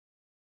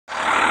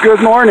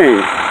Good morning.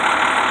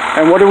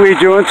 And what are we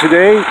doing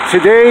today?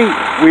 Today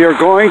we are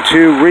going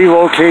to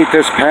relocate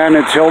this pan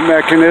and tilt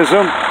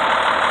mechanism.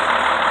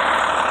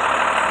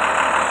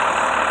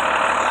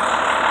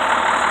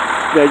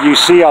 That you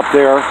see up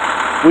there.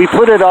 We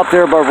put it up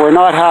there, but we're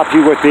not happy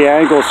with the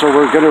angle, so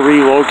we're going to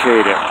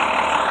relocate it.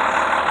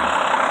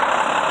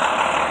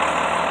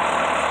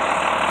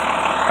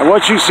 And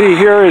what you see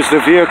here is the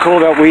vehicle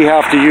that we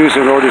have to use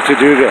in order to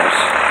do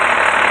this.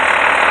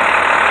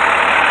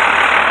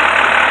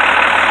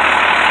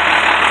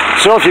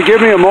 So if you give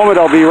me a moment,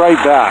 I'll be right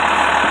back.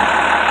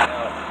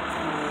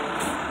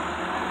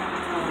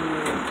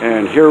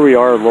 And here we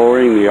are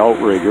lowering the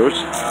outriggers.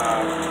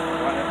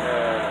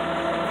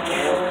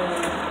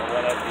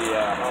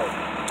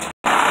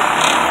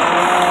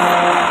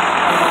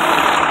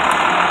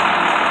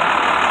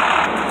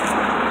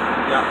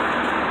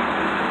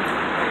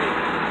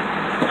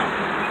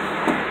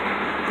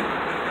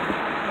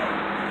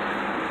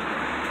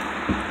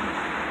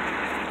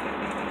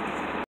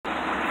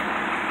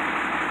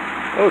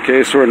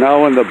 Okay, so we're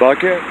now in the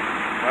bucket.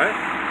 What?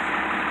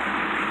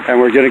 And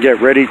we're going to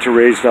get ready to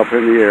raise it up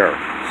in the air.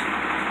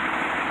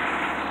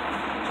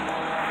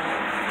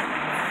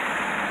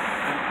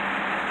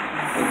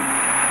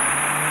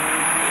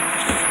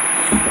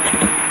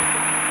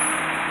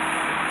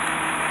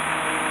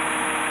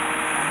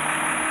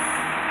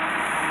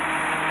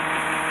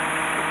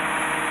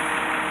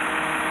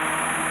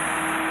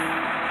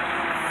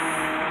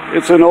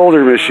 It's an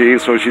older machine,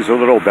 so she's a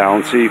little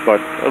bouncy, but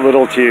a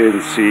little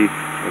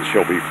TNC. And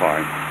she'll be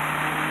fine.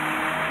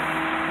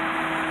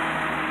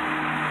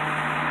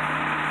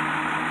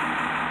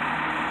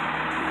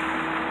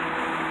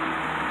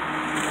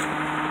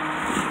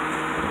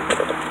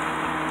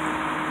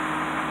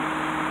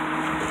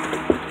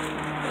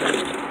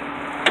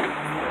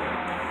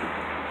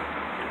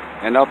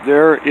 And up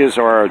there is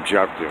our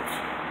objective.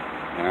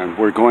 And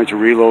we're going to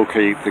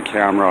relocate the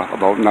camera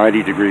about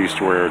 90 degrees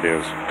to where it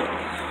is.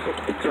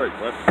 Sorry,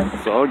 what?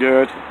 It's all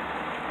good.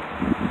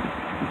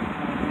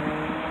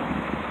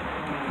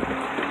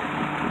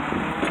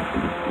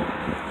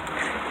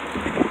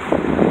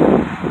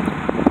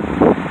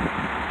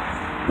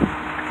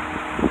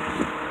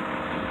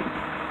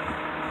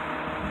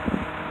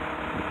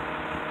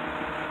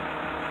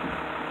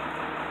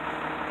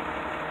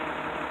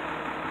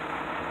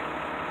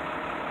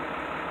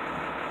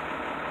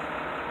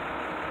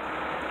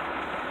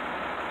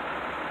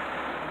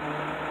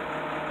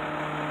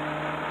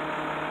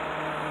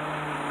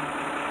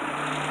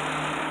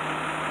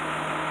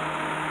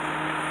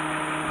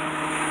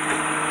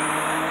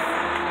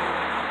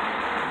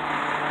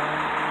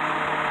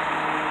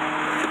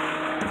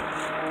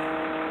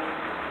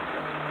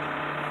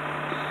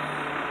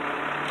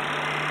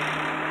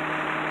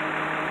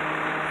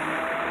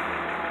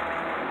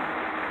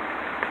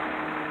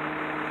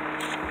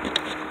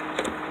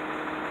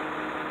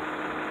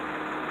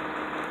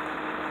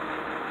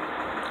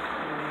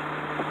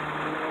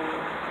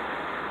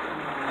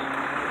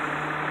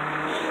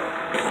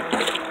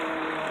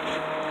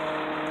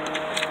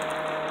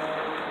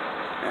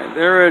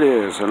 There it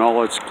is in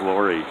all its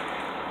glory.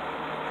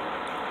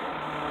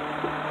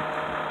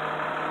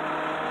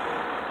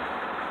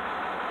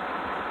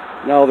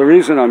 Now the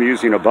reason I'm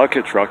using a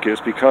bucket truck is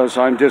because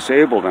I'm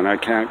disabled and I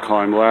can't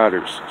climb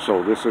ladders.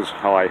 So this is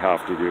how I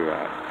have to do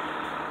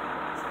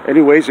that.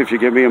 Anyways, if you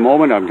give me a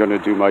moment, I'm going to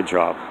do my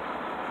job.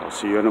 I'll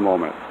see you in a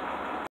moment.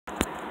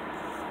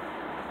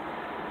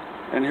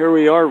 And here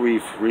we are.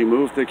 We've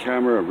removed the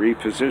camera and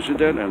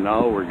repositioned it, and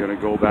now we're going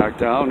to go back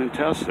down and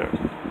test it.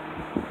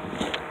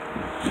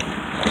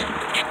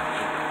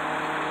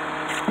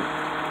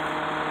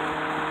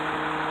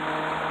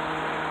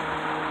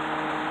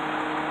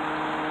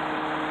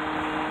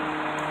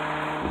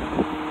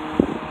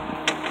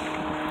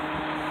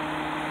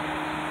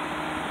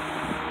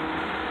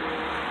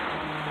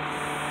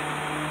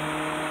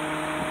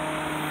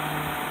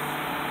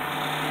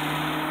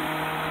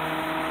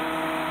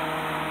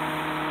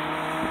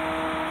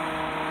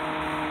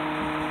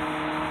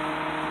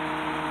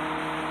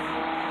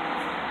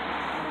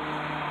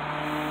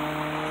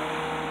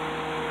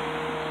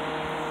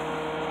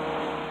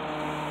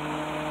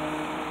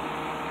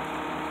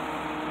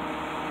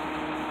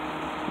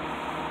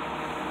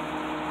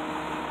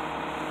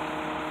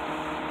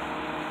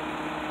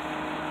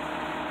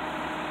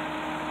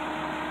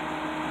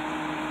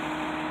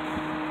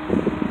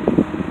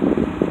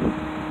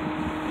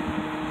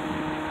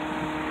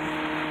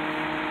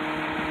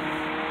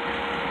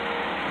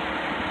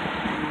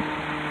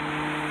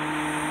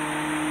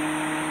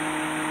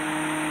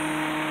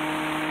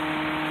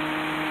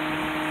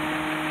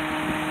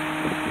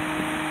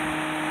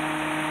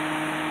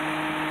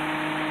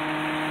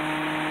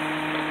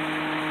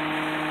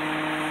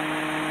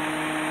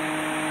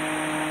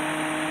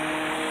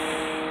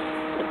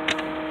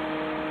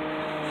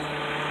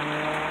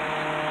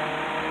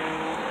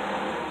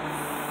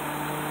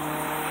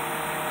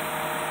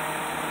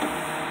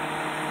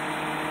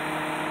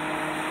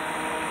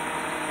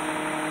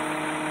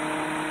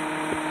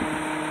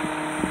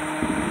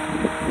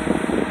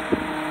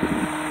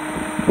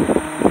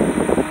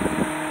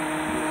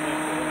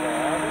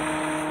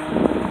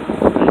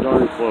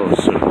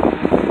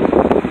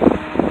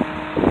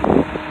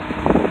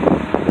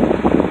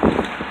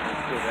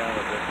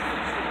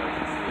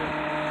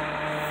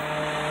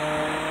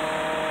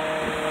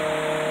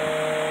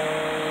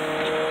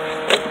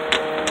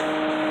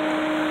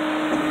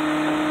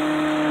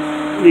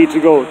 need to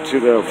go to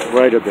the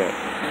right a bit.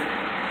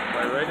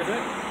 Right a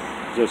bit?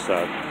 Just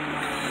that.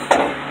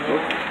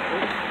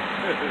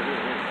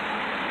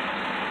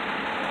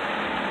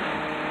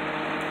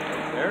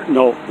 There?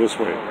 No, this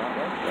way.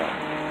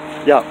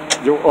 Yeah.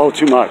 Oh,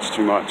 too much.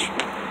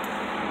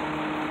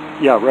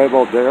 Yeah, right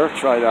about there.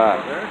 Try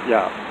that. There?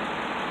 Yeah.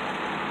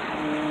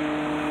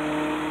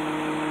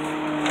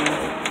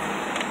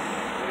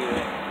 What do you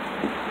think?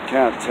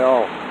 Can't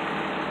tell.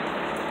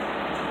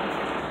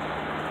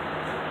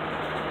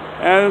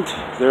 And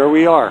there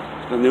we are,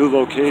 the new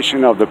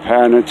location of the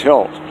pan and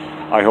tilt.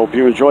 I hope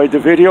you enjoyed the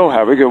video.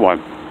 Have a good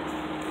one.